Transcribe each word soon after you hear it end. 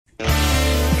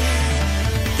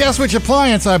Guess which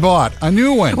appliance I bought? A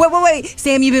new one. Wait.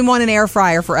 Sam, you've been wanting an air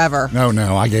fryer forever.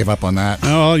 No, I gave up on that. Oh,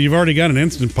 well, you've already got an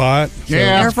Instant Pot. So.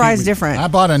 Yeah. Air fryer's different. I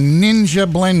bought a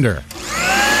Ninja blender.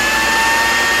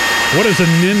 What is a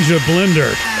Ninja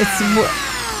blender?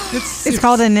 It's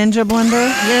called a Ninja blender?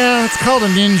 Yeah, it's called a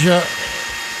Ninja.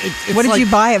 It's what did you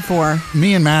buy it for?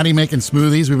 Me and Maddie making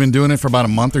smoothies. We've been doing it for about a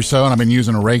month or so, and I've been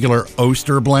using a regular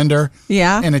Oster blender.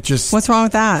 Yeah? And it just... What's wrong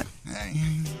with that?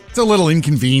 It's a little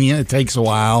inconvenient. It takes a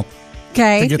while.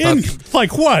 Okay.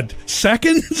 Like what?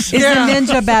 Seconds? Is the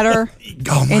Ninja better?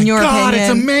 Oh my in your God,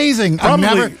 opinion? it's amazing.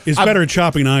 Probably it's better at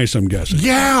chopping ice, I'm guessing.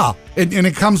 Yeah. And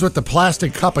it comes with the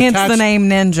plastic cup attached. Hence the name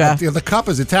Ninja. The cup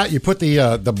is attached. You put the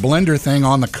blender thing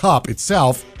on the cup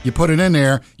itself. You put it in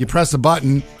there, you press a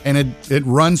button, and it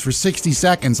runs for 60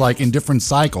 seconds, like in different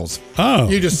cycles. Oh.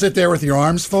 You just sit there with your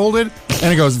arms folded,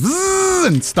 and it goes zzz,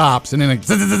 and stops, and then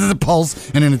it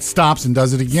pulse, and then it stops and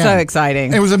does it again. So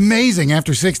exciting. It was amazing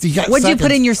after 60 seconds. What'd you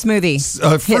put in your smoothie?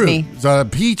 Fruit. Hit me.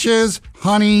 Peaches,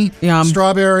 honey, Yum.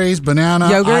 Strawberries, banana,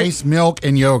 Yogurt? ice, milk,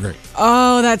 and yogurt.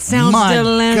 Oh, that sounds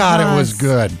delicious. My God, it was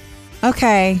good.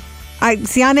 Okay. I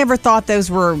never thought those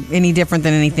were any different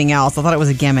than anything else. I thought it was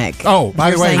a gimmick. Oh, by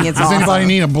You're the way, saying does it's awesome. anybody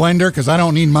need a blender? Because I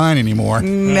don't need mine anymore.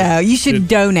 No, you should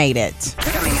donate it.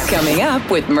 Coming up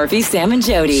with Murphy, Sam, and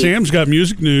Jody. Sam's got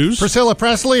music news. Priscilla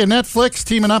Presley and Netflix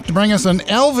teaming up to bring us an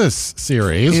Elvis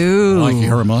series. Ooh. I like you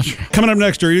very much. Coming up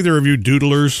next, are either of you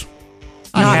doodlers?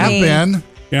 I Not have me. been.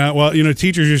 Yeah, well,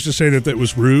 teachers used to say that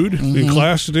was rude in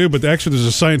class to do, but actually there's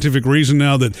a scientific reason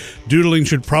now that doodling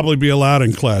should probably be allowed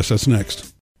in class. That's next.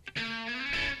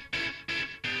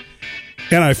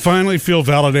 And I finally feel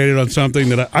validated on something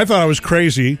that I thought I was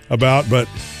crazy about, but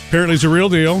apparently it's a real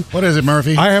deal. What is it,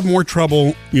 Murphy? I have more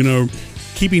trouble,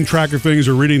 keeping track of things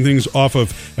or reading things off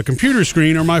of a computer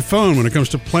screen or my phone when it comes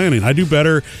to planning. I do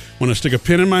better when I stick a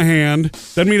pen in my hand.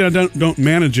 Doesn't mean I don't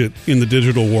manage it in the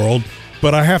digital world,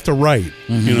 but I have to write,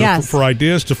 Yes. for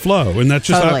ideas to flow. And that's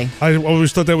just, Totally. I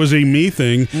always thought that was a me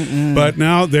thing, but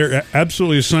now there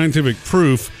absolutely is scientific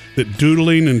proof that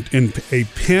doodling and a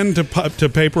pen to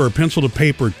paper or pencil to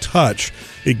paper touch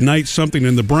ignites something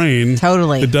in the brain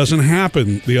Totally. that doesn't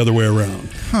happen the other way around.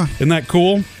 Isn't that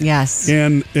cool? Yes.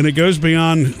 And it goes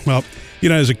beyond, well,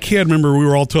 as a kid, remember we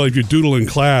were all told if you doodle in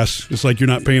class, it's like you're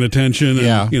not paying attention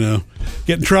and,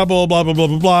 get in trouble, blah, blah, blah,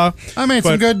 blah, blah. I made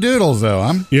some good doodles, though.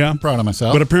 I'm proud of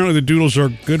myself. But apparently the doodles are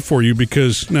good for you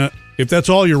because if that's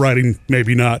all you're writing,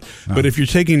 maybe not. But if you're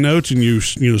taking notes and you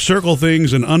circle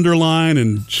things and underline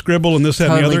and scribble and this, that,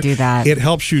 and the Totally other, do that. it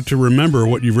helps you to remember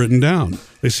what you've written down.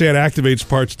 They say it activates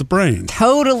parts of the brain.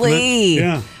 Totally.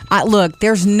 Yeah. Look,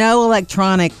 there's no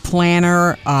electronic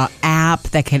planner app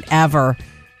that can ever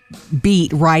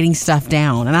beat writing stuff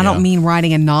down. And I don't mean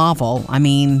writing a novel. I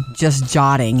mean just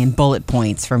jotting and bullet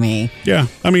points for me. Yeah.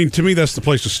 I mean, to me, that's the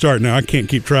place to start. Now, I can't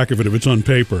keep track of it if it's on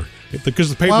paper. Because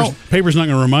the paper's not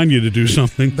going to remind you to do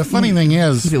something. The funny thing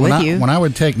is, Keep it when with you. I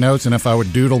would take notes and if I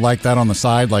would doodle like that on the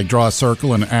side, like draw a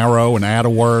circle and arrow and add a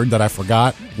word that I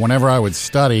forgot, whenever I would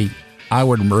study, I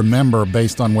would remember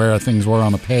based on where things were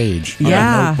on the page on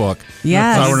Yeah. a notebook.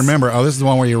 Yes. So I would remember, this is the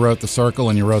one where you wrote the circle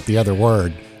and you wrote the other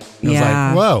word. It was Yeah.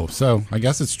 like, whoa, so I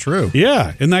guess it's true.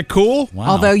 Yeah. Isn't that cool? Wow.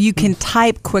 Although you can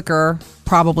type quicker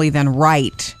probably than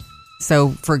write. So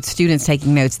for students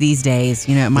taking notes these days,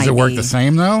 it might Does it work be- the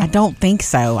same, though? I don't think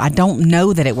so. I don't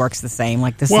know that it works the same,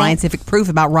 like the scientific proof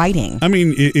about writing. I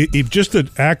mean, if just the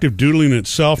act of doodling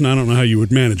itself, and I don't know how you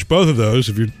would manage both of those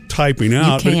if you're typing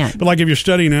out. can't. But like if you're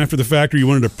studying after the fact or you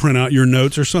wanted to print out your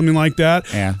notes or something like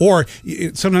that. Yeah. Or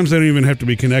sometimes they don't even have to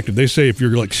be connected. They say if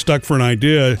you're like stuck for an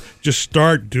idea, just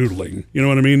start doodling. You know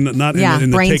what I mean? Not Yeah,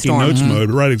 in the taking brainstorm. notes mode.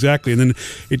 Right, exactly. And then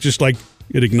it just it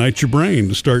ignites your brain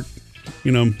to start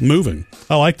moving.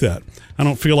 I like that. I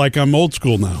don't feel like I'm old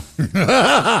school now.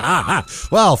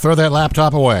 Well, throw that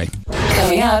laptop away.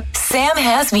 Coming up, Sam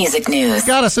has music news.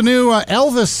 Got us a new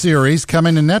Elvis series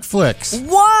coming to Netflix,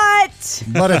 What?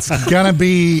 but it's going to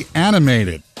be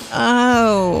animated.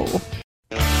 Oh.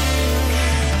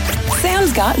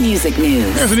 Sam's got music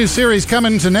news. There's a new series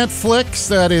coming to Netflix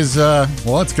that is,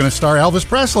 it's going to star Elvis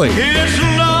Presley.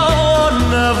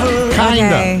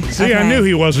 Kinda. Okay. See, I knew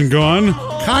he wasn't gone.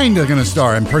 Kinda going to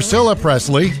star. And Priscilla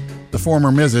Presley, the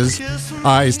former Mrs.,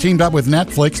 is teamed up with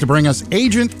Netflix to bring us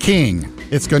Agent King.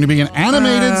 It's going to be an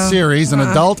animated series, an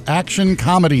adult action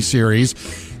comedy series.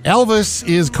 Elvis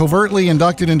is covertly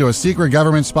inducted into a secret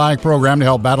government spy program to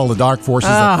help battle the dark forces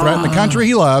that threaten the country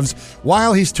he loves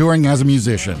while he's touring as a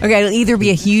musician. Okay, it'll either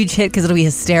be a huge hit because it'll be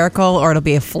hysterical or it'll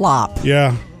be a flop.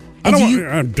 Yeah. I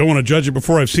don't want to judge it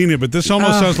before I've seen it, but this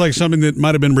almost sounds like something that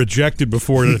might have been rejected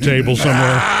before at a table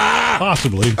somewhere.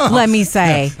 Possibly. Let me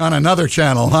say. On another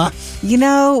channel, huh? You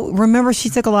know, remember she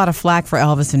took a lot of flack for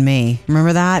Elvis and Me.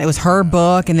 Remember that? It was her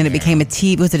book, and then it became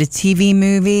was it a TV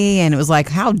movie? And it was like,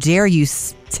 how dare you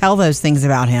tell those things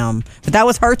about him? But that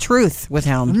was her truth with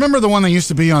him. Remember the one that used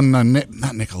to be on, not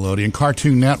Nickelodeon,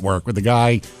 Cartoon Network with the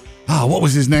guy, what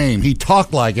was his name? He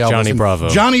talked like Elvis. Johnny Bravo.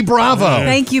 Johnny Bravo.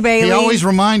 Thank you, Bailey. He always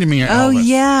reminded me of Elvis. Oh,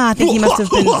 yeah. I think he must have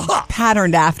been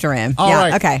patterned after him. All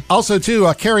right. Okay. Also, too,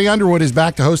 Carrie Underwood is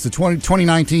back to host the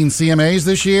 2019 CMAs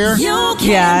this year.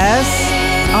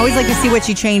 Yes. I always like to see what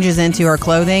she changes into her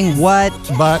clothing. What?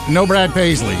 But no Brad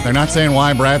Paisley. They're not saying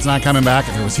why Brad's not coming back,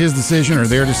 if it was his decision or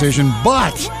their decision.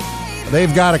 But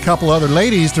they've got a couple other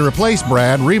ladies to replace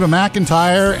Brad. Reba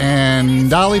McEntire and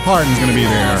Dolly Parton's going to be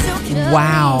there.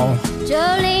 Wow.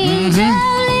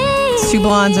 Two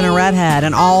blondes and a redhead,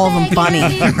 and all of them funny.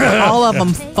 All of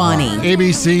them funny.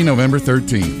 ABC, November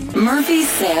 13th. Murphy,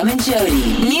 Sam, and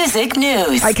Jody. Music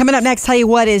news. All right, coming up next, tell you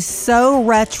what is so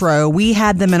retro. We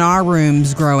had them in our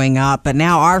rooms growing up, but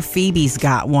now our Phoebe's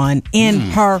got one in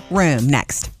her room.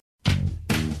 Next.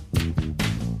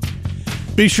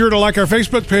 Be sure to like our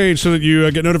Facebook page so that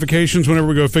you get notifications whenever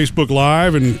we go Facebook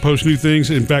Live and post new things.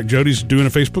 In fact, Jody's doing a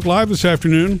Facebook Live this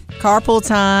afternoon. Carpool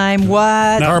time.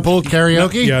 What? Carpool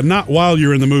karaoke? Yeah, not while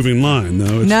you're in the moving line,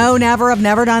 though. No, never. I've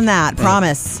never done that.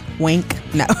 Promise. Wink.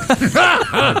 No.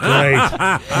 Great.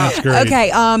 That's great.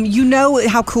 Okay, you know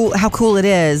how cool it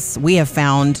is, we have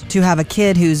found, to have a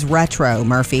kid who's retro,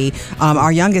 Murphy.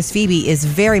 Our youngest, Phoebe, is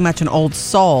very much an old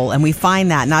soul, and we find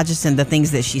that not just in the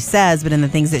things that she says, but in the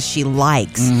things that she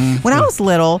likes. When I was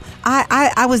little,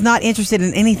 I was not interested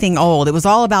in anything old. It was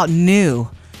all about new,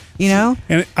 you know?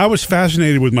 And I was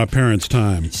fascinated with my parents'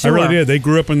 time. Sure. I really did. They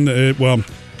grew up in the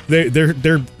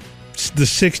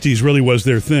 60s really was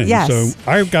their thing. Yes. So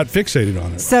I got fixated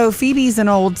on it. So Phoebe's an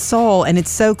old soul, and it's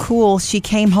so cool. She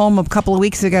came home a couple of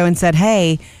weeks ago and said,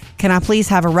 hey, can I please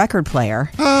have a record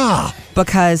player?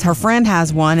 Because her friend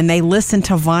has one, and they listen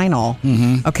to vinyl,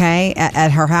 okay, at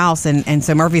her house. And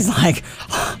so Murphy's like,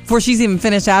 before she's even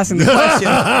finished asking the question,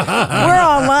 we're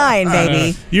online,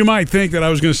 baby. You might think that I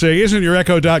was going to say, isn't your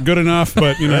Echo Dot good enough?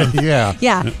 But, you know. Yeah.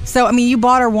 Yeah. So, I mean, you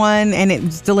bought her one, and it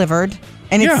was delivered.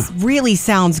 And it really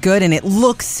sounds good, and it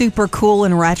looks super cool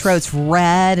and retro. It's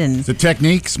red and... Is it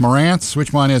Techniques, Marantz?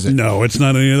 Which one is it? No, it's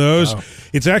not any of those. Oh.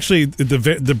 It's actually,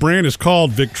 the brand is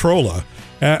called Victrola.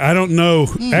 I don't know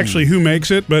actually who makes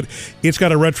it, but it's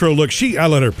got a retro look. I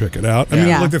let her pick it out. I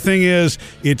mean, look, the thing is,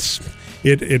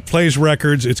 it plays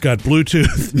records. It's got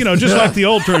Bluetooth, just like the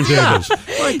old turntables.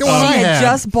 Like the one she I had had.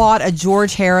 just bought a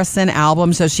George Harrison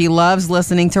album, so she loves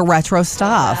listening to retro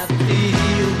stuff.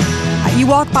 You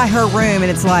walk by her room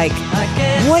and it's like,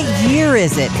 what year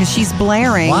is it? Because she's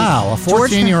blaring. Wow, a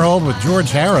 14-year-old with George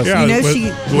Harrison. Yeah, she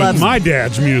with loves my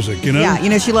dad's music,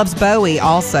 Yeah, she loves Bowie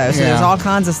also. So there's all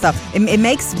kinds of stuff. It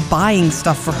makes buying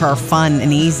stuff for her fun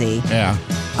and easy. Yeah.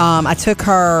 I took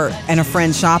her and a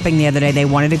friend shopping the other day. They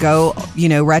wanted to go,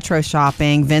 retro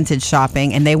shopping, vintage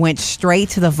shopping, and they went straight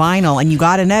to the vinyl. And you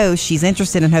got to know, she's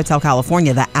interested in Hotel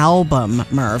California, the album,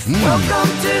 Murph. Welcome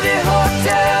to the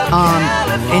Hotel California.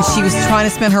 And she was trying to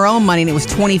spend her own money, and it was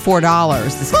 $24,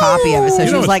 this copy of it. So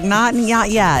she was like, not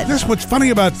yet. That's what's funny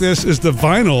about this is the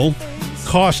vinyl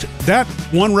that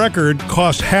one record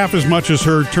cost half as much as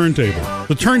her turntable.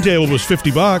 The turntable was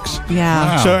 $50.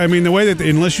 Yeah. Wow. So, I mean, the way that,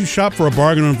 unless you shop for a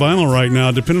bargain on vinyl right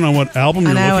now, depending on what album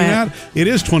you're looking at, it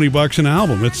is $20 an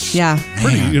album. It's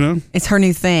pretty, It's her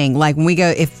new thing. Like when we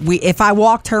go, if I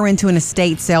walked her into an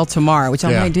estate sale tomorrow, which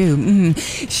I might do,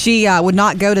 she would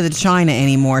not go to the China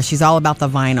anymore. She's all about the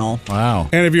vinyl. Wow.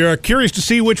 And if you're curious to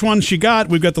see which one she got,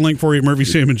 we've got the link for you at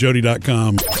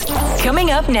murphysamandjody.com.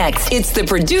 Coming up next, it's the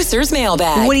producer's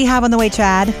mailbag. What do you have on the way,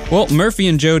 Chad? Well, Murphy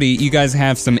and Jody, you guys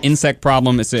have some insect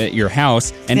problems at your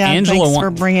house, and Angela thanks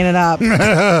for bringing it up.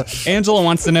 Angela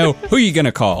wants to know who you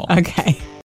gonna call. Okay.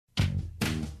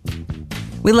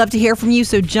 We love to hear from you,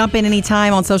 so jump in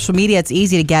anytime on social media. It's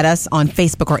easy to get us on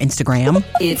Facebook or Instagram.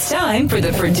 It's time for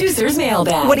the producer's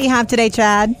mailbag. What do you have today,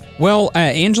 Chad? Well,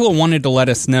 Angela wanted to let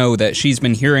us know that she's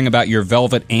been hearing about your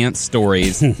velvet ant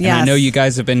stories. And I know you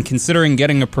guys have been considering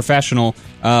getting a professional.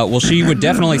 Well, she would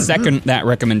definitely second that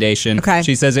recommendation. Okay.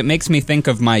 She says, it makes me think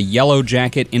of my yellow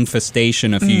jacket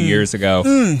infestation a few years ago.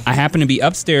 I happened to be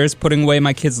upstairs putting away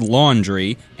my kids'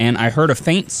 laundry, and I heard a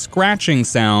faint scratching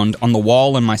sound on the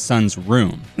wall in my son's room.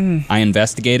 I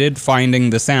investigated,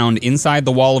 finding the sound inside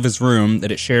the wall of his room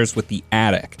that it shares with the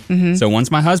attic. So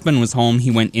once my husband was home, he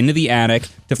went into the attic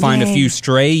to find a few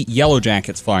stray yellow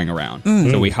jackets flying around.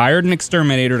 So we hired an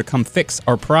exterminator to come fix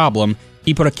our problem,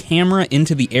 He put a camera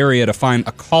into the area to find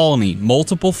a colony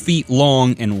multiple feet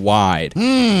long and wide.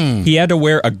 He had to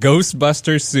wear a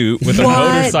Ghostbuster suit with a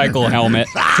motorcycle helmet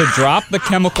to drop the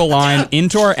chemical line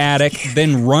into our attic,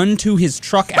 then run to his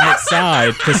truck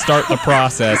outside to start the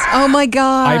process. Oh my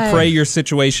God. I pray your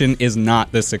situation is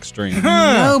not this extreme.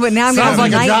 No, but now I'm Sounds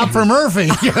going like a job for Murphy.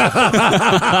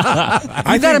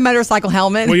 I've got a motorcycle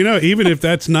helmet. Well, even if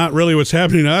that's not really what's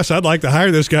happening to us, I'd like to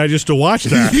hire this guy just to watch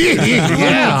that.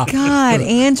 Yeah. God,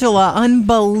 Angela,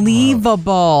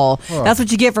 unbelievable. That's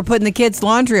what you get for putting the kids'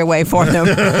 laundry away for them.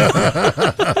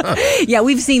 Yeah,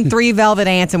 we've seen 3 velvet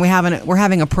ants, and we're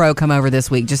having a pro come over this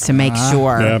week just to make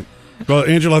sure. Yeah. Well,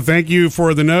 Angela, thank you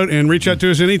for the note, and reach out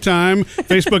to us anytime.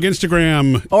 Facebook,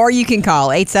 Instagram. Or you can call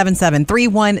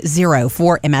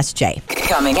 877-310-4MSJ.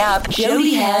 Coming up,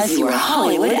 Jody has your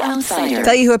Hollywood Outsider.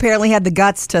 Tell you who apparently had the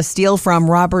guts to steal from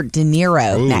Robert De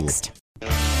Niro next.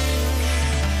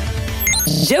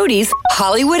 Jody's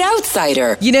Hollywood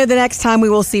Outsider. You know, the next time we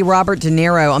will see Robert De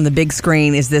Niro on the big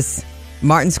screen is this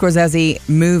Martin Scorsese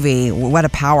movie. What a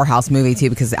powerhouse movie,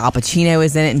 too, because Al Pacino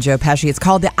is in it and Joe Pesci. It's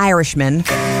called The Irishman.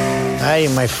 Hey,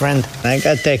 my friend. I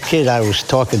got that kid I was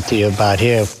talking to you about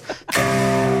here.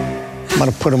 I'm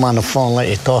going to put him on the phone and let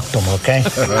you talk to him, okay?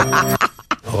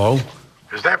 Hello?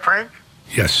 Is that Frank?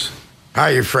 Yes.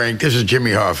 Hi, Frank. This is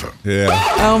Jimmy Hoffa. Yeah.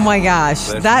 Oh, my gosh.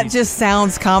 That just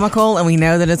sounds comical, and we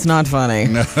know that it's not funny.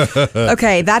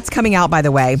 Okay, that's coming out, by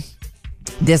the way,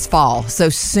 this fall. So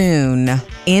soon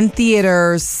in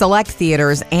theaters, select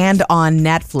theaters, and on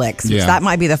Netflix. Which that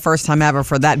might be the first time ever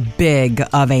for that big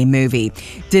of a movie.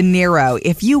 De Niro,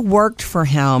 if you worked for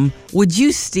him, would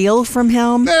you steal from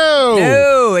him?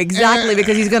 No, exactly,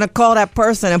 because he's going to call that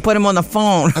person and put him on the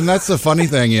phone. And that's the funny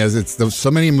thing is, it's so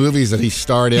many movies that he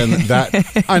starred in that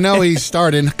I know he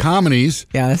starred in comedies.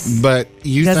 Yes, but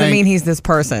you doesn't mean he's this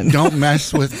person. Don't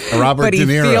mess with Robert De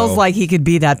Niro. But he feels like he could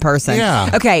be that person. Yeah.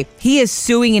 Okay, he is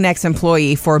suing an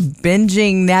ex-employee for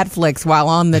binging Netflix while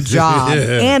on the job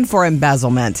and for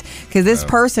embezzlement, because this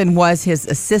person was his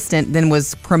assistant, then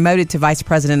was promoted to vice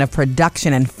president of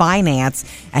production and finance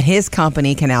at his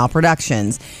company, Canal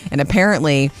Productions, and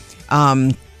apparently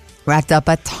racked up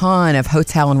a ton of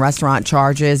hotel and restaurant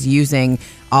charges using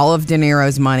all of De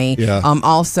Niro's money. Yeah.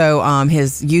 Also,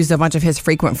 used a bunch of his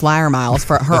frequent flyer miles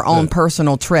for her own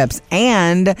personal trips.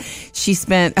 And she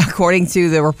spent, according to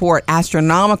the report,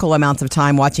 astronomical amounts of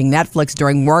time watching Netflix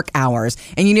during work hours.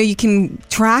 And you can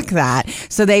track that.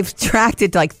 So they've tracked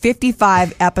it to like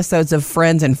 55 episodes of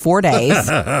Friends in 4 days.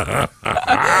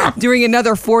 During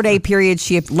another 4-day period,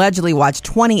 she allegedly watched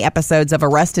 20 episodes of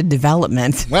Arrested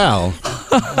Development. Well,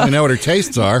 we know what her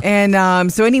tastes are.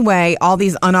 And so anyway, all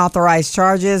these unauthorized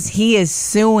charges, he is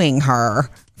suing her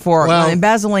for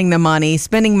embezzling the money,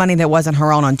 spending money that wasn't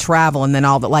her own on travel, and then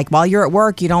all that. Like, while you're at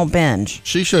work, you don't binge.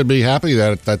 She should be happy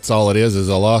that that's all it is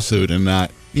a lawsuit and not,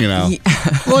 I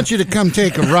want you to come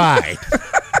take a ride.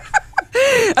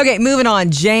 Okay, moving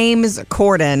on. James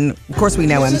Corden. Of course, we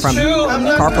know him from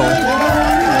Carpool.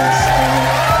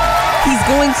 He's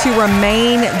going to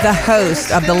remain the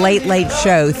host of The Late Late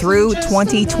Show through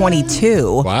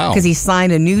 2022. Wow. Because he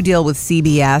signed a new deal with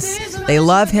CBS. They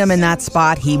love him in that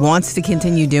spot. He wants to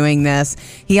continue doing this.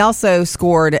 He also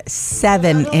scored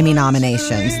 7 Emmy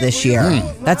nominations this year.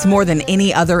 That's more than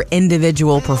any other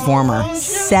individual performer.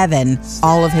 7,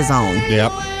 all of his own.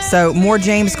 Yep. So more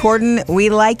James Corden. We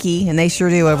like ye, and they sure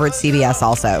do over at CBS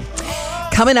also.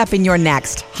 Coming up in your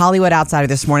next Hollywood Outsider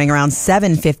this morning around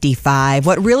 7:55,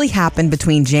 what really happened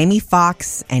between Jamie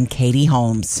Foxx and Katie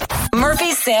Holmes.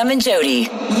 Murphy, Sam, and Jody,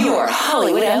 your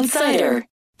Hollywood Outsider.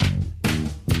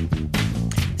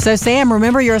 So, Sam,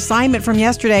 remember your assignment from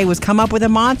yesterday was come up with a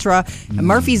mantra.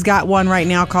 Murphy's got one right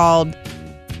now called,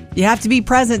 you have to be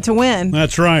present to win.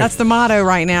 That's right. That's the motto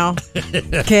right now,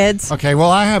 kids. Okay,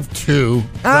 well, I have 2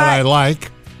 that I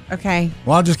like. Okay.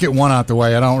 Well, I'll just get one out the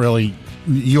way. I don't really...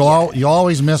 You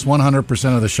always miss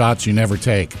 100% of the shots you never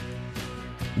take.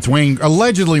 It's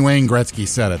allegedly Wayne Gretzky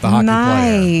said it, the hockey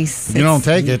Nice. player. You don't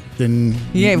take it, then...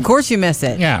 Yeah, of course you miss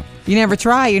it. Yeah. You never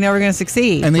try, you're never going to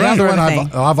succeed. And the other one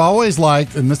thing. I've always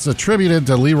liked, and this is attributed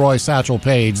to Leroy Satchel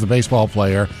Paige, the baseball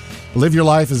player, live your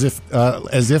life as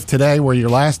if today were your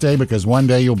last day, because one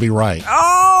day you'll be right.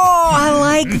 Oh, I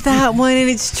like that one, and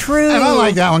it's true. And I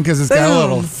like that one because it's got a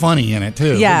little funny in it,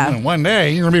 too. Yeah. One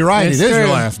day you're going to be right. It's It is your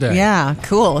true. last day. Yeah,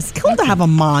 cool. It's cool to have a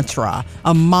mantra,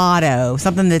 a motto,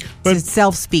 something that to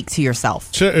self-speak to yourself.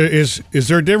 So is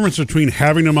there a difference between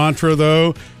having a mantra,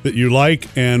 though, that you like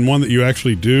and one that you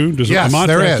actually do? Does Yes, a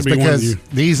mantra there have is, to be one that because you...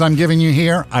 these I'm giving you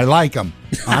here, I like them.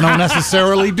 I don't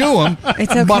necessarily do them,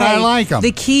 It's okay. but I like them.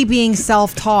 The key being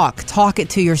self-talk. Talk it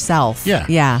to yourself. Yeah.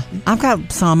 Yeah. I've got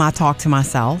some I talk to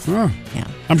myself. Oh. Yeah.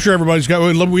 I'm sure everybody's got.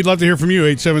 We'd love to hear from you.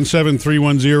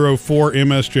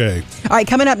 877-310-4MSJ. All right,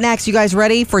 coming up next, you guys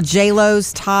ready for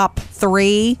J-Lo's top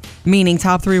 3? Meaning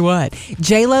top 3 what?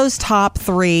 J-Lo's top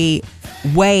 3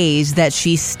 ways that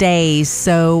she stays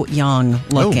so young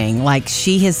looking. Like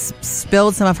she has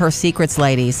spilled some of her secrets,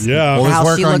 ladies. Yeah. Will this How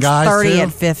work she on looks guys, 30 too?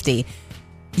 at 50.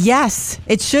 Yes,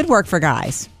 it should work for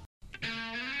guys.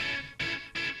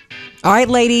 All right,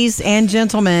 ladies and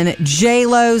gentlemen,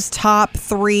 J-Lo's top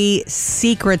 3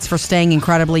 secrets for staying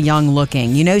incredibly young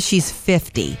looking. You know she's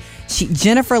 50.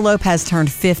 Jennifer Lopez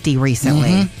turned 50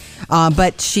 recently,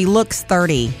 but she looks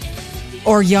 30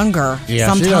 or younger. Yeah,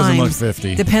 sometimes. she doesn't look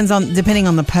 50. Depending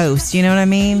on the post. You know what I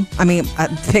mean?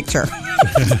 Picture.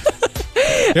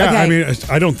 Yeah, Okay. I mean,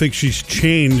 I don't think she's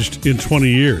changed in 20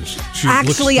 years. She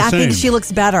Actually, looks I the think same. she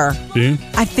looks better. Do you?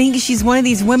 I think she's one of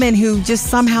these women who just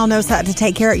somehow knows how to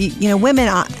take care of you. You know, women,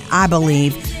 I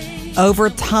believe, over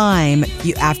time,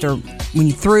 when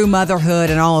you through motherhood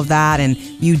and all of that, and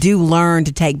you do learn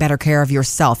to take better care of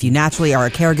yourself. You naturally are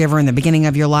a caregiver in the beginning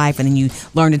of your life, and then you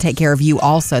learn to take care of you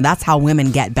also. That's how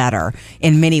women get better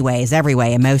in many ways, every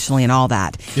way, emotionally and all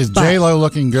that. Is But- J-Lo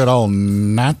looking good all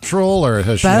natural, or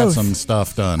has she had Both. some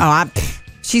stuff done?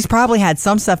 She's probably had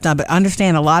some stuff done, but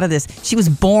understand a lot of this. She was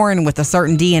born with a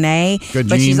certain DNA, Good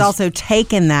but she's genes. also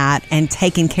taken that and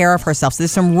taken care of herself. So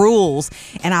there's some rules,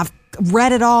 and I've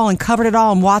read it all and covered it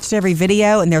all and watched every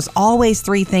video, and there's always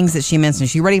 3 things that she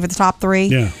mentions. You ready for the top 3?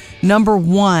 Yeah. Number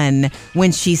 1,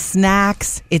 when she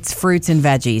snacks, it's fruits and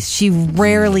veggies. She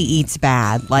rarely eats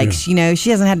bad. Like, she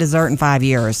hasn't had dessert in 5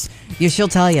 years. She'll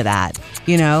tell you that,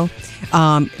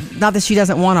 Not that she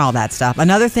doesn't want all that stuff.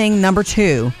 Another thing, number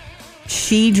 2,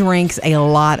 she drinks a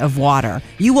lot of water.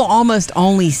 You will almost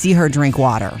only see her drink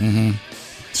water. Mm-hmm.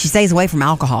 She stays away from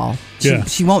alcohol.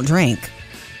 She won't drink.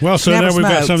 Well, so never now we've got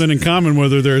smoked. something in common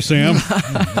with her there, Sam.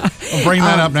 We'll bring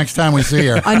that up next time we see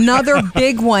her. Another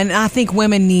big one, I think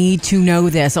women need to know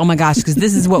this. Oh my gosh, because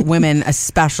this is what women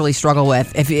especially struggle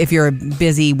with if you're a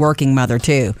busy working mother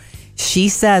too. She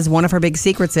says one of her big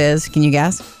secrets is, can you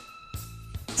guess?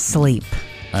 Sleep.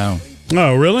 Oh.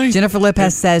 Oh, really? Jennifer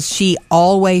Lopez says she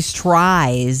always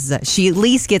tries. She at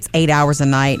least gets 8 hours a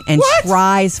night and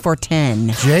tries for 10.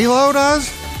 J-Lo does?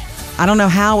 I don't know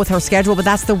how with her schedule, but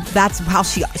that's how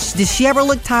she. Did she ever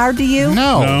look tired to you?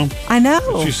 No. No. I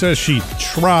know. She says she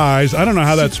tries. I don't know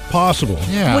how that's possible.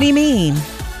 Yeah. What do you mean?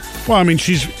 Well, I mean,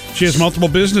 she has multiple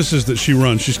businesses that she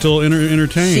runs. She's still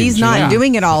entertained. She's not Yeah.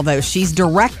 doing it all, though. She's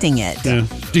directing it. Yeah.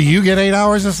 Do you get 8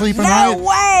 hours of sleep a No night?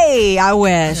 way! I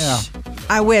wish. Yeah.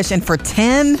 I wish. And for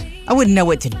 10, I wouldn't know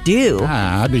what to do.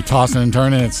 I'd be tossing and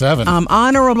turning at 7.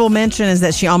 Honorable mention is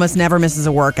that she almost never misses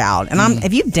a workout. And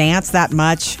if you dance that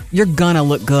much, you're gonna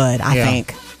look good, I Yeah.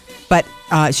 think. But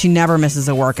she never misses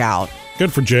a workout.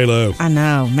 Good for J-Lo. I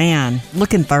know, man.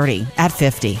 Looking 30 at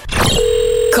 50.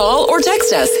 Call or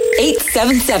text us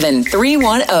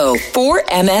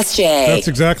 877-310-4MSJ. That's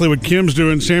exactly what Kim's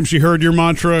doing. Sam, she heard your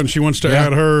mantra and she wants to Yeah.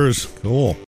 add hers.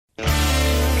 Cool.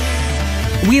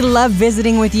 We love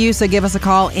visiting with you, so give us a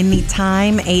call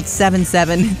anytime,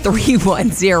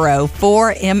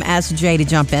 877-310-4MSJ to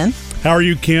jump in. How are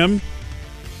you, Kim?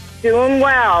 Doing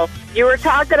well. You were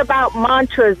talking about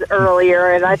mantras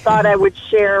earlier, and I thought I would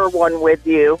share one with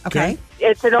you. Okay.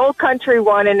 It's an old country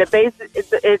one, and it says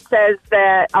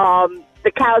that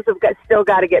the cows have still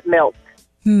got to get milked.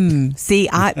 See,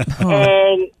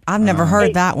 And I've never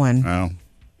heard that one. Oh.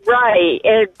 right,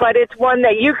 but it's one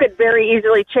that you could very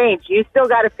easily change. You still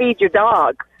got to feed your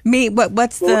dog.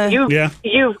 What's the...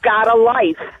 You've got a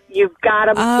life. You've got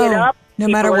to get up. no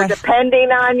People matter are what.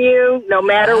 depending on you. No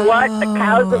matter what, the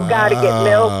cows have got to get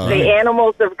milked. The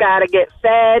animals have got to get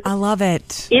fed. I love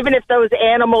it. Even if those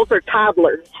animals are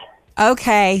toddlers.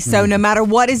 Okay, so no matter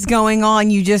what is going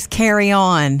on, you just carry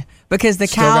on because the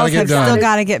Still gotta cows get have done. still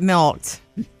got to get milked.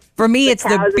 For me, it's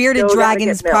cows the have bearded still gotta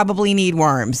dragons get milked. probably need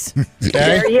worms.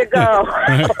 There you go.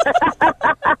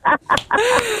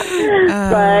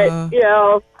 But,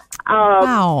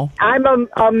 Wow. I'm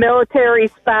a military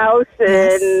spouse,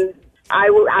 and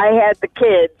I had the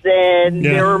kids, and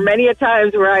Yeah. there were many a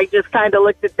times where I just kind of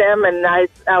looked at them, and I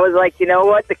was like, you know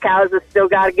what, the cows have still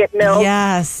got to get milked.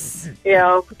 Yes. You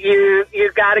know, you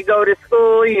got to go to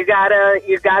school. You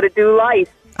gotta do life.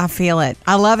 I feel it.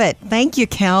 I love it. Thank you,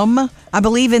 Kim. I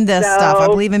believe in this stuff. I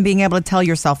believe in being able to tell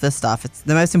yourself this stuff. It's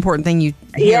the most important thing you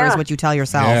hear Yeah. is what you tell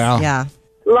yourself. Yeah. Yeah.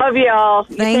 Love y'all.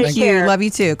 Thank Take you. care. Love you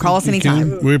too. Call us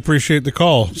anytime. We appreciate the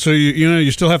call. So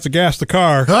you still have to gas the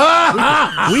car.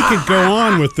 we could go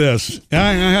on with this.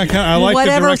 I like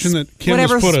the direction that Kim has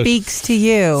put us. Whatever speaks to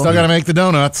you. Still got to make the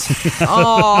donuts.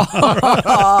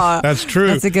 That's true.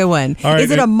 That's a good one. All right,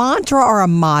 Is it a mantra or a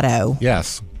motto?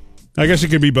 Yes. I guess it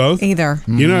could be both. Either.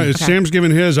 You know, Sam's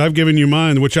given his, I've given you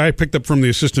mine, which I picked up from the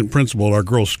assistant principal at our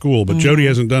girls' school, but Jody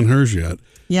hasn't done hers yet.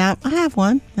 Yeah, I have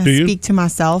one. I Do you? speak to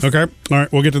myself. Okay. All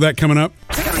right. We'll get to that coming up.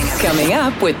 Coming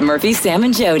up with Murphy, Sam,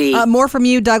 and Jody. More from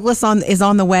you. Douglas is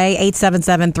on the way.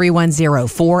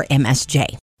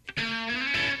 877-310-4MSJ.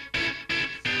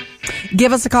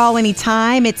 Give us a call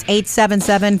anytime. It's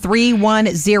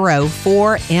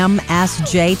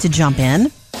 877-310-4MSJ to jump in.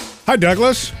 Hi,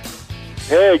 Douglas.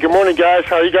 Hey, good morning, guys.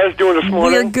 How are you guys doing this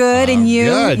morning? We're good. And you?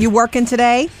 Good. You working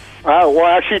today? Well,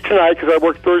 actually tonight because I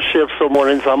work third shift, so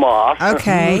mornings I'm off.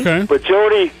 Okay. Okay. But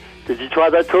Jody, did you try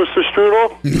that toaster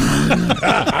strudel?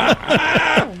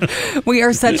 We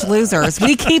are such losers.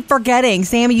 We keep forgetting.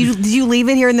 Sam, did you leave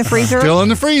it here in the freezer? Still in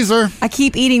the freezer. I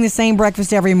keep eating the same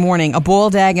breakfast every morning. A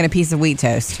boiled egg and a piece of wheat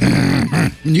toast.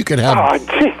 You could have. Oh,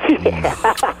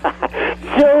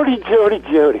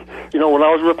 Jody. You know, when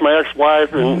I was with my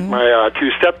ex-wife and my two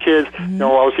stepkids, you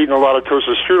know, I was eating a lot of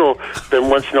toaster strudel. Then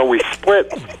once, we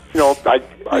split, I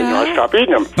stopped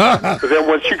eating them. But then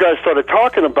once you guys started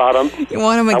talking about them, You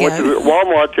want them I went again? to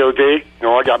Walmart the other day.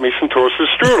 I got me some toaster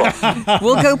strudel.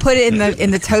 We'll go put it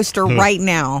in the toaster right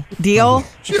now. Deal?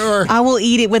 Sure. I will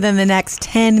eat it within the next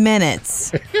 10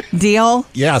 minutes. Deal?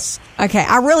 Yes. Okay,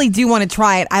 I really do want to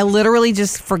try it. I literally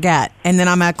just forget. And then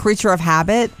I'm a creature of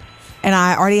habit, and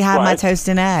I already have my Right. toast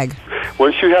and egg.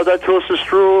 Once you have that toaster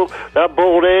strudel, that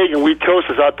boiled egg and wheat toast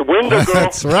is out the window, girl.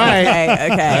 That's right.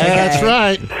 Okay. That's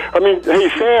right. I mean, hey,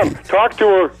 Sam, talk to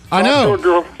her. I know. Talk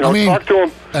to her, girl. Talk to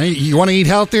him. You want to eat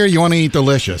healthy or you want to eat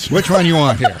delicious? Which one you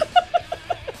want here?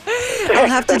 I'll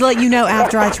have to let you know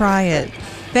after I try it.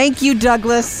 Thank you,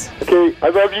 Douglas. Okay, I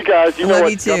love you guys. You know Love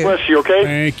what? you too. God bless you, okay?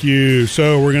 Thank you.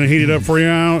 So we're going to heat it up for you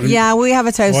now? Yeah, we have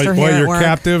a toaster here While at you're work.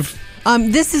 captive?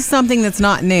 This is something that's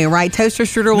not new, right? Toaster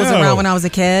strudel was No. around when I was a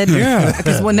kid. Yeah.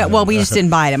 Because we just didn't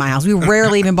buy it at my house. We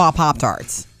rarely even bought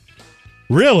Pop-Tarts.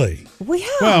 Really? We have.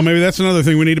 Well, maybe that's another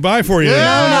thing we need to buy for you. No,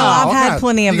 I've all had got-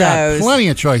 plenty of you got those. Plenty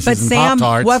of choices But in Sam,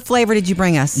 Pop-Tarts. what flavor did you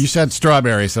bring us? You said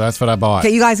strawberry, so that's what I bought.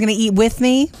 Okay, you guys going to eat with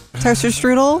me? Toaster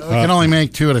strudel? We can only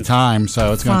make two at a time,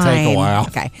 so it's going to take a Fine. while.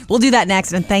 Okay, we'll do that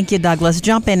next. And thank you, Douglas.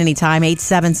 Jump in anytime,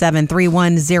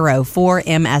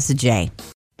 877-310-4MSJ.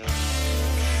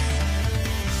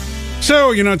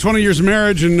 So, 20 years of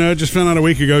marriage, and just found out a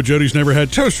week ago, Jody's never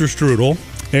had toaster strudel.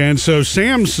 And so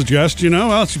Sam suggests,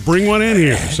 let's bring one in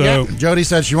here. So Yeah. Jody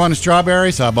said she wanted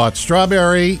strawberry, so I bought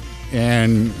strawberry,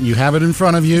 and you have it in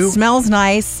front of you. Smells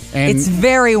nice. And it's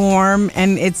very warm,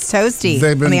 and it's toasty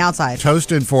They've been on the outside.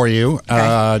 toasted for you,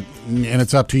 and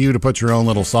it's up to you to put your own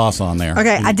little sauce on there.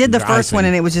 Okay, I did the Your first one,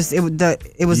 icing. and it was just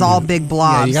it was all big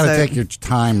blobs. Yeah, you got to so- take your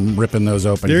time ripping those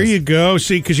open. there you go.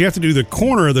 See, because you have to do the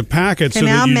corner of the packet so Okay,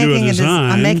 now that you do a I'm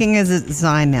design. making a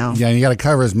design now. Yeah, you got to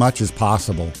cover as much as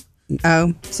possible.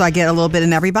 Oh, so I get a little bit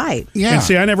in every bite. Yeah. And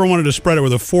see, I never wanted to spread it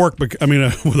with a fork. With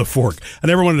a fork. I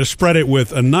never wanted to spread it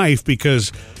with a knife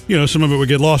because, some of it would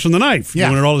get lost in the knife. Yeah.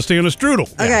 You want it all to stay on a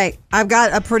strudel. Okay, I've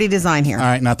got a pretty design here. All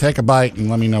right, now take a bite and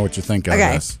let me know what you think of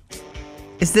Okay. this.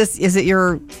 Is it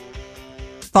your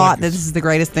thought that this is the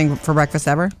greatest thing for breakfast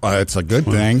ever? It's a good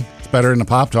thing. It's better than the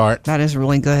Pop-Tart. That is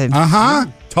really good. Uh-huh.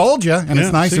 Told you. And Yeah,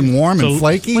 it's nice see? and warm and So-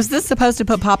 flaky. Was this supposed to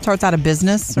put Pop-Tarts out of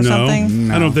business or No,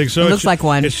 something? I don't think so. It looks like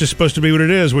one. It's just supposed to be what it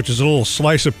is, which is a little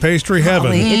slice of pastry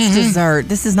heaven. Golly, it's dessert.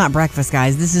 This is not breakfast,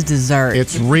 guys. This is dessert.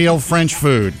 It's real French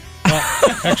food.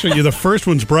 Actually, the first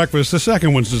one's breakfast, the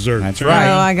second one's dessert. That's right.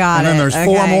 Oh, I got and then it. there's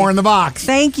four Okay. more in the box.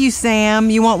 Thank you, Sam.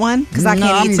 You want one? Because I No,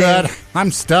 can't I'm eat good. two.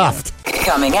 I'm stuffed.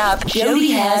 Coming up,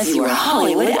 Jody has your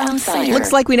Hollywood Outsider.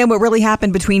 Looks like we know what really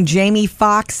happened between Jamie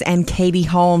Foxx and Katie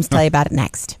Holmes. Tell you about it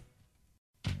next.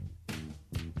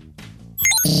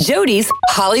 Jody's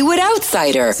Hollywood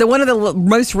Outsider. So one of the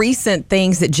most recent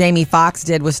things that Jamie Foxx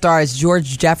did was star as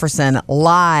George Jefferson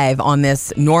live on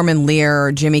this Norman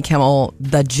Lear, Jimmy Kimmel,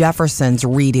 The Jeffersons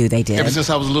redo they did. Ever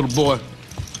since I was a little boy,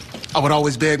 I would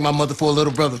always beg my mother for a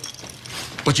little brother.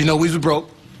 But we was broke,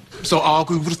 so all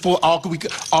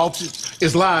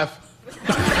is live.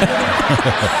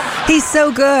 He's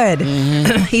so good.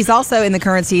 He's also in the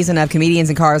current season of Comedians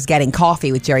in Cars Getting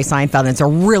Coffee with Jerry Seinfeld. And it's a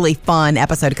really fun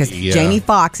episode because Jamie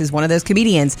Foxx is one of those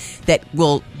comedians that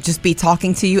will just be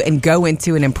talking to you and go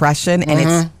into an impression,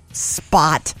 and it's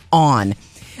spot on.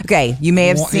 Okay, you may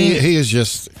have seen He is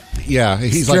just, he's like,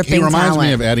 he dripping reminds me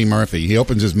talent. of Eddie Murphy. He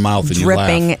opens his mouth and you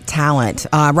dripping laugh. talent.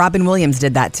 Robin Williams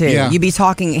did that too. Yeah. He'd be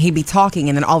talking,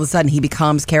 and then all of a sudden he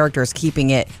becomes characters, keeping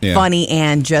it funny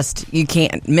and just you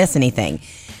can't miss anything.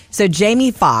 So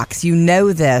Jamie Foxx, you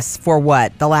know this for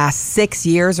what? The last 6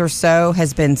 years or so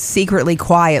has been secretly,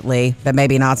 quietly, but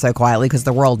maybe not so quietly because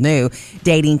the world knew,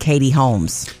 dating Katie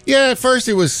Holmes. Yeah, at first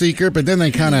it was secret, but then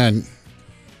they kind of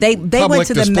They public went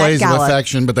to the Met displays of Gala.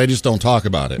 affection, but they just don't talk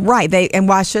about it. Right. And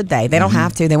why should they? They don't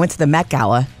have to. They went to the Met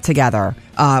Gala together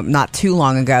not too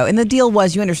long ago. And the deal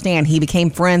was, you understand, he became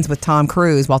friends with Tom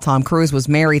Cruise while Tom Cruise was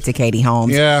married to Katie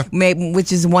Holmes. Yeah.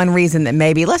 Which is one reason that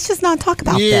maybe let's just not talk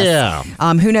about Yeah.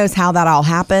 this. Who knows how that all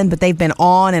happened, but they've been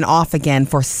on and off again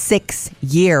for 6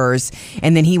 years.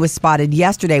 And then he was spotted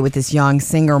yesterday with this young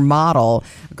singer model,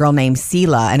 a girl named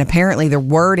Sela. And apparently the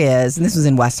word is, and this was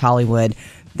in West Hollywood,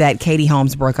 that Katie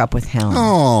Holmes broke up with him.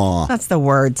 Oh. That's the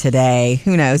word today.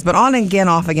 Who knows? But on again,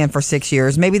 off again for 6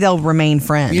 years. Maybe they'll remain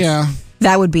friends. Yeah.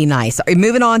 That would be nice.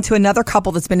 Moving on to another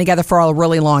couple that's been together for a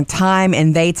really long time,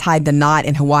 and they tied the knot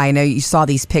in Hawaii. I know you saw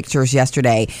these pictures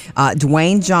yesterday.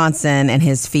 Dwayne Johnson and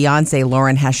his fiancée,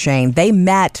 Lauren Hashane, they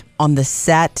met on the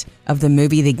set of the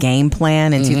movie The Game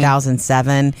Plan in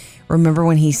 2007. Remember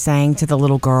when he sang to the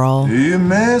little girl? You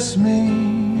miss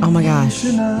me. Oh my gosh.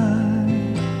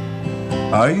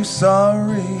 Are you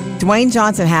sorry? Dwayne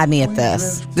Johnson had me at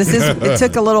this. It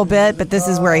took a little bit, but this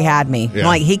is where he had me. Yeah.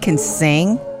 Like, he can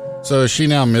sing. So is she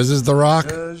now Mrs. The Rock?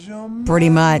 Pretty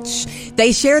much.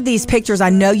 They shared these pictures. I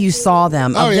know you saw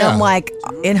them of them like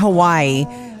in Hawaii,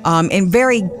 in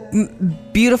very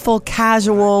beautiful,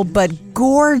 casual, but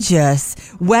gorgeous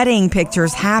wedding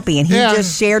pictures. Happy, and he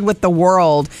just shared with the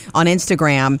world on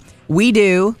Instagram. We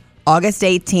do August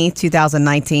 18th,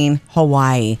 2019,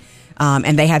 Hawaii.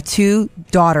 And they have 2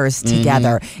 daughters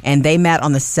together, and they met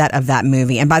on the set of that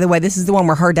movie. And by the way, this is the one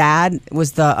where her dad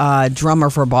was the drummer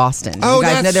for Boston. Oh, you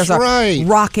guys know that's there's right. a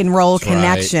rock and roll That's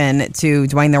connection to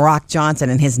Dwayne "The Rock"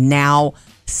 Johnson and his now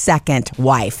second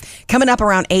wife. Coming up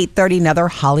around 8:30, another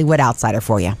Hollywood Outsider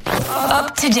for you.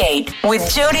 Up to date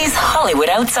with Jody's Hollywood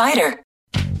Outsider.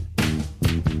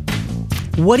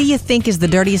 What do you think is the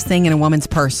dirtiest thing in a woman's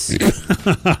purse? Think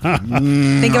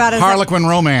about it. Harlequin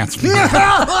romance.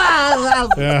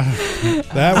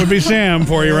 That would be Sam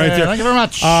for you right there. Thank you very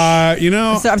much. So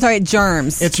I'm talking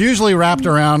germs. It's usually wrapped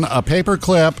around a paper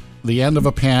clip, the end of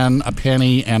a pen, a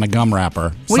penny, and a gum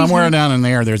wrapper. What do you Somewhere think? down in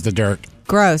there's the dirt.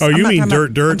 Gross. Oh, I'm you not mean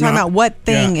talking dirt, I'm talking not- about what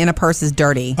thing in a purse is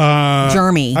dirty?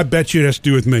 Germy. I bet you it has to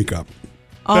do with makeup.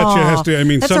 Bet you it has to. I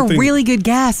mean, that's something a really good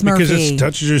guess, Murphy. because it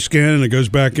touches your skin and it goes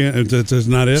back in. It's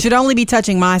not it. Should only be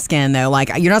touching my skin, though. Like,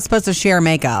 you're not supposed to share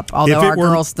makeup, although If it our were-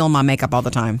 girls steal my makeup all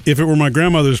the time. If it were my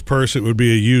grandmother's purse, it would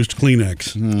be a used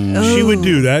Kleenex. She would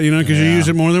do that, because you use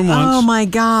it more than once. Oh, my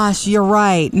gosh. You're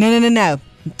right. No.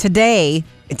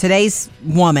 Today's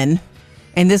woman,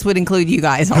 and this would include you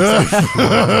guys also.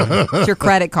 It's your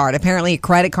credit card. Apparently,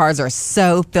 credit cards are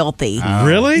so filthy.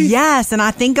 Really? Yes, and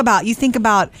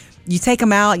you take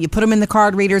them out, you put them in the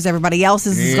card readers. Everybody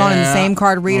else's is going in the same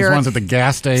card reader. Those ones at the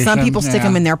gas station. Some people stick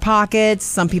them in their pockets.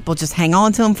 Some people just hang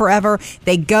on to them forever.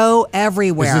 They go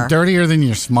everywhere. Is it dirtier than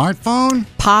your smartphone?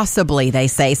 Possibly, they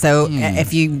say. So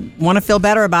if you want to feel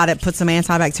better about it, put some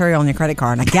antibacterial on your credit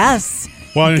card, I guess.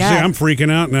 Well, I see, guess. I'm freaking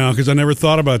out now because I never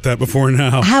thought about that before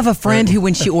now. I have a friend who,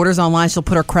 when she orders online, she'll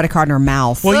put her credit card in her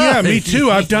mouth. Well, yeah, me too.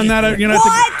 I've done that.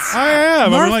 What? I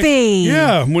have. I'm like, Murphy.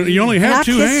 yeah, when you only And have I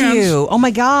 2 kiss hands. you. Oh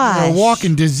my gosh. A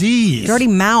walking disease. Dirty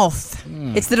mouth.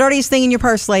 It's the dirtiest thing in your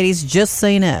purse, ladies, just so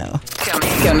you know.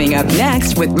 Coming up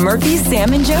next with Murphy,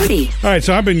 Sam, and Jody. All right,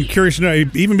 so I've been curious to know,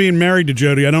 even being married to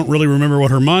Jody, I don't really remember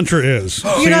what her mantra is.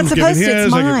 You're not Sam's supposed giving to. It's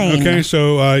his. mine. Okay,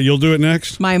 so you'll do it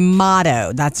next? My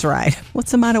motto. That's right.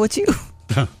 What's the motto with you?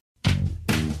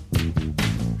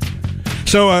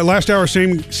 So last hour,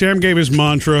 Sam gave his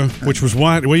mantra, which was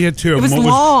what? Well, you had 2. It was what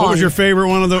long. What was your favorite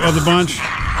one of the bunch?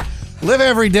 Live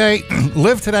every day.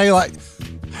 Live today like...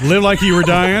 Live like you were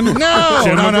dying? No,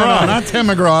 Tim no, McGraw. not Tim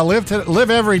McGraw. Live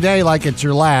every day like it's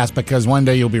your last, because one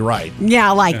day you'll be right. Yeah,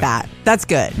 I like that. That's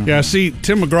good. Yeah, see,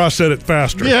 Tim McGraw said it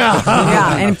faster. Yeah.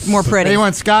 Yeah, and more pretty. He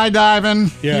went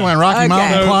skydiving. Yeah. He went Rocky Okay.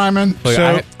 Mountain climbing. Look,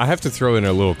 So- I have to throw in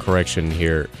a little correction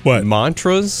here. What?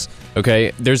 Mantras,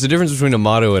 okay, there's a difference between a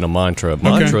motto and a mantra.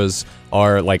 Mantras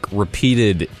are like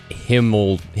repeated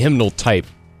hymnal type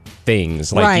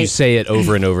things. Like you Right. say it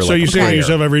over and over So like you a say it prayer.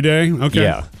 yourself every day? Okay.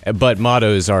 Yeah, but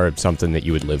mottos are something that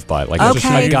you would live by. Like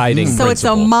Okay. a guiding So it's a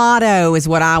principle. motto is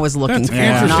what I was looking That's for,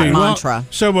 interesting. not Well, mantra.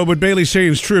 so what Bailey's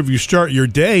saying is true. If you start your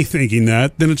day thinking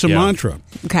that, then it's a Yeah. mantra.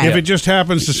 Okay. If it just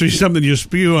happens to be something you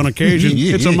spew on occasion,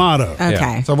 it's a motto.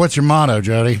 Okay. So what's your motto,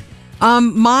 Jody?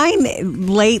 Mine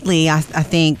lately, I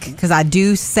think, because I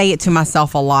do say it to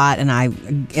myself a lot and I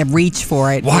reach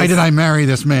for it. Why did I marry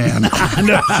this man?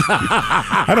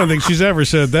 I don't think she's ever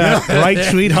said that. Right,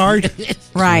 sweetheart?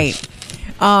 Right.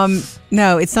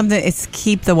 No, it's something, it's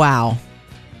keep the wow.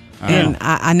 And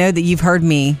I know that you've heard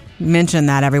me mention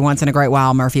that every once in a great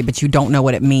while, Murphy, but you don't know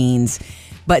what it means.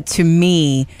 But to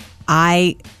me,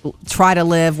 I try to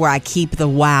live where I keep the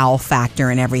wow factor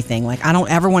in everything. Like, I don't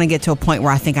ever want to get to a point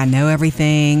where I think I know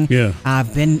everything. Yeah.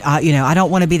 I've been, I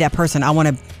don't want to be that person. I want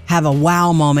to have a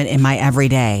wow moment in my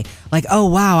everyday. Like, oh,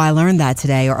 wow, I learned that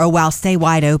today. Or, oh, wow, stay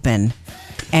wide open.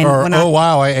 And or,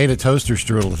 wow, I ate a toaster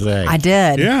strudel today. I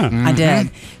did. Yeah. I did.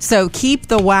 So keep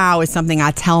the wow is something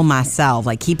I tell myself.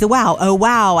 Like, keep the wow. Oh,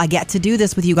 wow, I get to do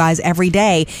this with you guys every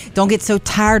day. Don't get so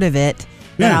tired of it.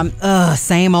 Yeah. I'm,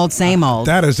 same old, same old.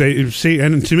 That is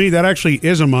and to me, that actually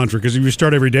is a mantra, because if you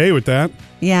start every day with that,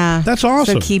 yeah. That's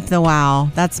awesome. So keep the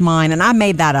wow. That's mine. And I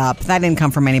made that up. That didn't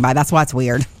come from anybody. That's why it's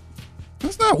weird.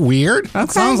 That's not weird.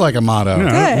 That sounds like a motto.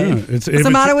 Yeah, Good. yeah. What's the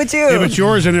matter with you? If it's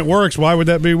yours and it works, why would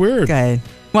that be weird? Good.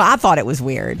 Well, I thought it was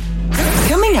weird.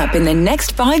 Coming up in the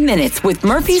next 5 minutes with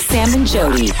Murphy, Sam, and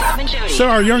Jody. So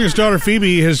our youngest daughter,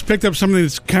 Phoebe, has picked up something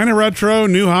that's kind of retro,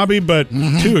 new hobby, but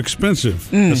too expensive.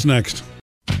 That's next.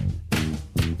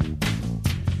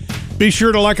 Be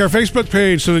sure to like our Facebook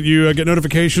page so that you get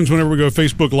notifications whenever we go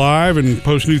Facebook Live and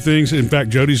post new things. In fact,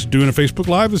 Jody's doing a Facebook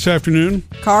Live this afternoon.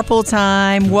 Carpool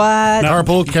time. What?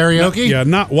 Carpool karaoke?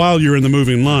 Not while you're in the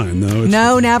moving line, though.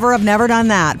 No, never. I've never done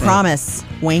that. Promise.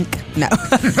 Wink. No.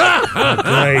 Great.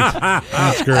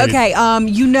 That's great. Okay.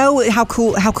 You know how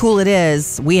cool it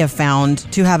is. We have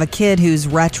found to have a kid who's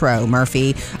retro,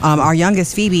 Murphy. Our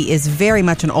youngest Phoebe is very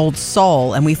much an old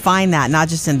soul, and we find that not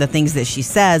just in the things that she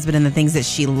says, but in the things that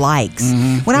she likes.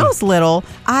 When I was little,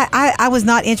 I was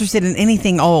not interested in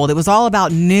anything old. It was all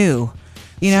about new.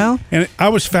 You know? And I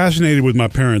was fascinated with my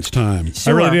parents' time.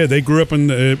 Sure. I really did. They grew up in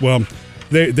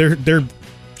they're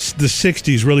the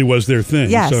 60s really was their thing.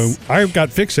 Yes. So I got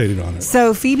fixated on it.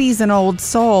 So Phoebe's an old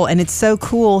soul, and it's so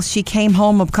cool. She came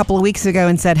home a couple of weeks ago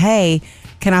and said, hey,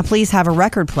 can I please have a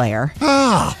record player?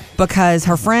 Because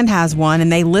her friend has one,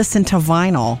 and they listen to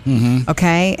vinyl,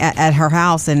 okay, at her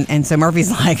house. And so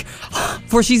Murphy's like,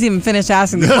 before she's even finished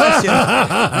asking the question,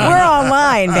 we're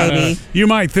online, baby. You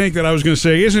might think that I was going to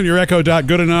say, isn't your Echo Dot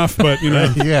good enough? But, you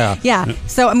know. Yeah.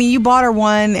 So, I mean, you bought her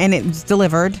one, and it was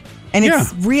delivered. And it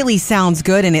really sounds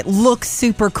good, and it looks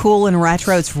super cool and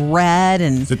retro. It's red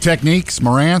and the Techniques,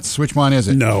 Marantz. Which one is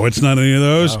it? No, it's not any of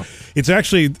those. Oh. It's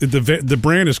actually the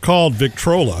brand is called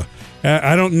Victrola.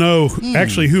 I don't know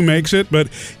actually who makes it, but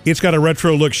it's got a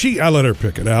retro look. I let her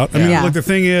pick it out. I mean, look, the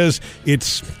thing is,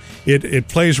 it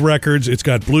plays records. It's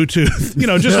got Bluetooth,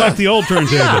 just like the old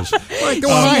turntables. She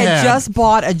had just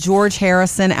bought a George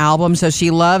Harrison album, so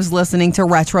she loves listening to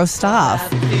retro stuff.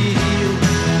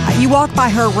 You walk by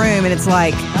her room and it's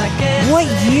like, what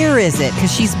year is it?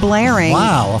 Because she's blaring.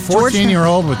 Wow, a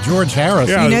 14-year-old with George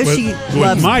Harrison. Yeah, she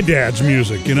loves with my dad's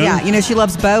music, Yeah, she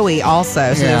loves Bowie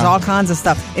also. So there's all kinds of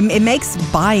stuff. It makes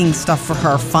buying stuff for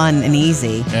her fun and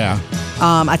easy. Yeah.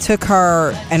 I took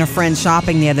her and a friend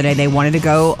shopping the other day. They wanted to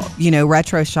go,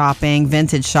 retro shopping,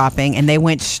 vintage shopping, and they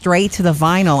went straight to the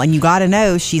vinyl. And you got to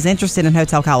know, she's interested in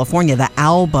Hotel California, the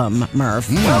album, Murph.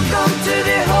 Welcome to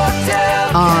the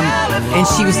Hotel California. And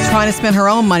she was trying to spend her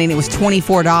own money, and it was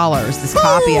 $24, this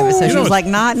copy of it. So she was like,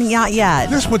 not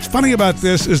yet. What's funny about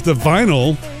this is the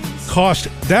vinyl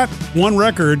that one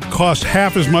record cost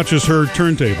half as much as her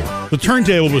turntable. The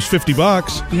turntable was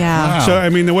 $50. Yeah. Wow. So, I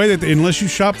mean, the way that unless you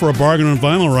shop for a bargain on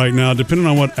vinyl right now, depending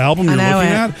on what album you're looking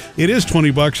at, it is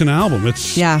 $20 an album.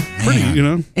 It's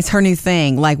pretty, It's her new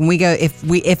thing. Like when we go,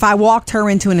 if I walked her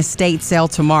into an estate sale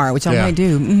tomorrow, which I might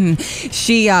do,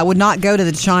 she would not go to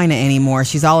the China anymore.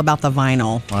 She's all about the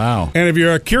vinyl. Wow. And if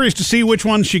you're curious to see which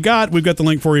one she got, we've got the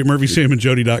link for you at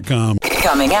murphysamandjody.com.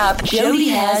 Coming up, Jody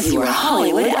has your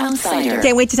Hollywood Outsider.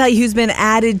 Can't wait to tell you who's been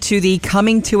added to the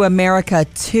Coming to America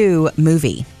 2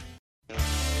 movie.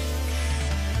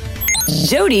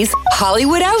 Jody's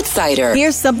Hollywood Outsider.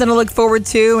 Here's something to look forward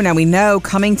to. Now we know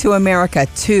Coming to America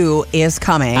 2 is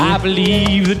coming. I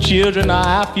believe the children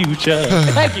are our future.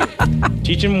 Thank you.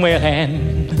 Teach them well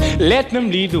and let them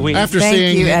lead the way. After Thank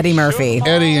seeing you, Eddie Murphy.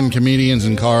 Eddie and comedians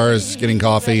in cars getting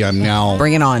coffee, I'm now...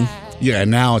 Bring it on. Yeah,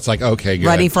 now it's like, okay, good.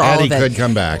 Ready for all of it. Eddie could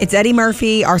come back. It's Eddie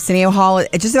Murphy, Arsenio Hall.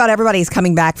 Just about everybody is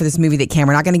coming back for this movie that came.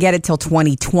 We're not going to get it till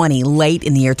 2020, late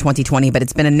in the year 2020, but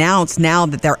it's been announced now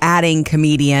that they're adding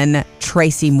comedian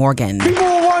Tracy Morgan. People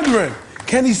were wondering,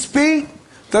 can he speak?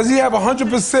 Does he have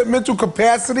 100% mental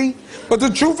capacity? But the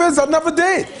truth is, I never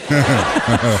did.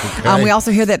 We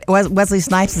also hear that Wesley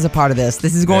Snipes is a part of this.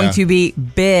 This is going to be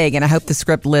big, and I hope the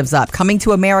script lives up. Coming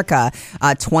to America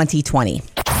 2020.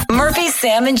 Murphy,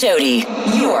 Sam, and Jody,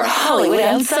 your Hollywood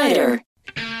Outsider.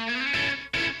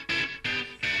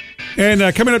 And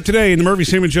coming up today in the Murphy,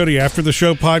 Sam, and Jody After the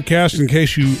Show podcast, in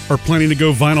case you are planning to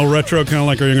go vinyl retro, kind of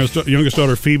like our youngest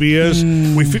daughter Phoebe is,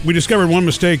 we discovered one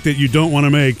mistake that you don't want to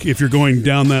make if you're going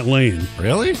down that lane.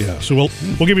 Really? Yeah. So we'll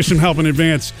give you some help in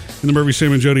advance in the Murphy,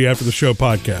 Sam, and Jody After the Show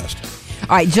podcast.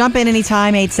 All right, jump in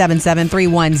anytime,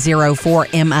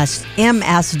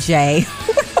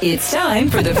 877-310-4MSJ. It's time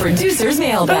for the producer's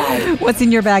mailbag. What's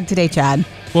in your bag today, Chad?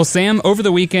 Well, Sam, over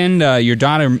the weekend, your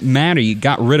daughter Maddie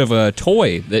got rid of a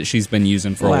toy that she's been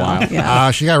using for a while. Yeah.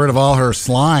 She got rid of all her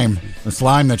slime. The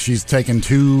slime that she's taken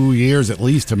 2 years at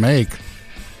least to make.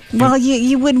 Well,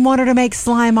 you wouldn't want her to make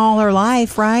slime all her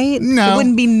life, right? No. It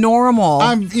wouldn't be normal.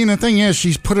 The thing is,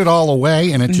 she's put it all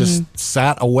away, and it just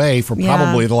sat away for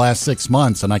probably the last 6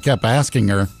 months. And I kept asking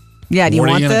her, yeah, do you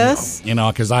want gonna this? do?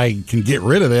 Because I can get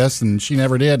rid of this, and she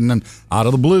never did. And then out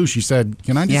of the blue, she said,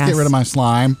 "Can I just get rid of my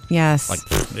slime?" Yes. Like,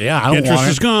 yeah, I don't Interest want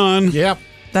it. is gone. Yep.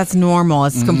 That's normal.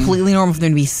 It's completely normal for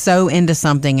them to be so into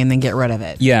something and then get rid of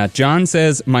it. Yeah, John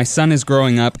says, my son is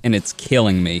growing up and it's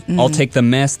killing me. I'll take the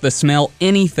mess, the smell,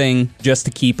 anything just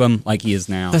to keep him like he is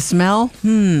now. The smell?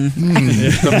 The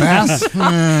mess?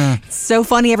 It's so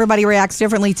funny. Everybody reacts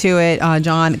differently to it,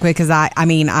 John, because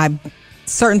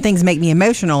certain things make me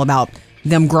emotional about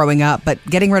them growing up, but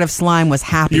getting rid of slime was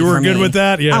happy. You were for good me. with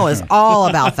that? Yeah. I was all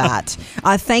about that.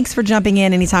 Thanks for jumping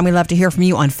in. Anytime, we love to hear from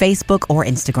you on Facebook or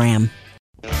Instagram.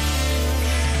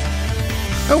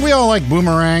 Don't we all like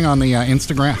Boomerang on the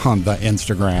Instagram?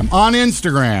 On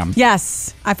Instagram.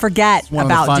 Yes, I forget One of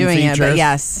the about fun doing it, but features.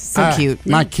 yes, so cute.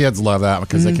 My kids love that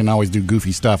because they can always do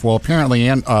goofy stuff. Well, apparently,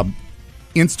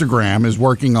 Instagram is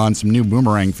working on some new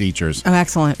Boomerang features. Oh,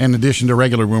 excellent. In addition to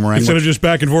regular Boomerang. Instead of just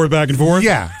back and forth?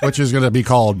 Yeah, which is going to be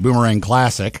called Boomerang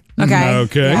Classic. Okay.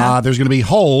 Okay. Yeah. There's going to be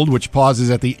Hold, which pauses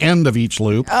at the end of each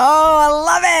loop. Oh, I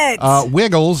love it.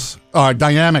 Wiggles,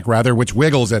 Dynamic rather, which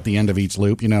wiggles at the end of each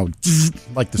loop,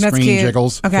 like the That's screen cute.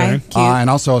 jiggles. Okay, cute.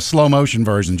 And also a slow motion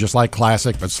version, just like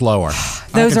Classic, but slower.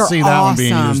 Those I can are see that one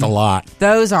being awesome. used a lot.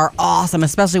 Those are awesome,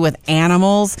 especially with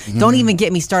animals. Don't even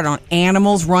get me started on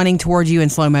animals running towards you in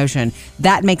slow motion.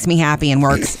 That makes me happy and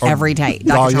works every day.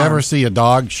 You ever see a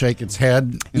dog shake its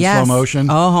head in slow motion?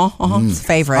 It's a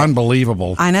favorite.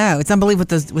 Unbelievable. I know. It's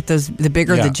unbelievable with those the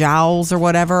bigger the jowls or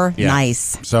whatever. Yeah.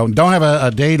 Nice. So don't have a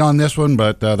date on this one,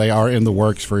 but they are in the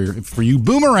works for you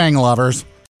Boomerang lovers.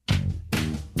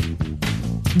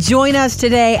 Join us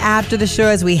today after the show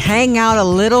as we hang out a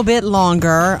little bit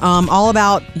longer. All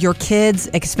about your kids'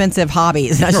 expensive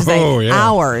hobbies. I should say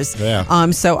ours.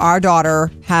 Yeah. So our daughter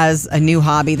has a new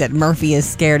hobby that Murphy is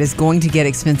scared is going to get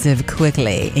expensive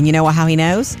quickly. And you know how he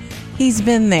knows? He's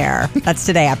been there. That's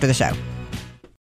today after the show.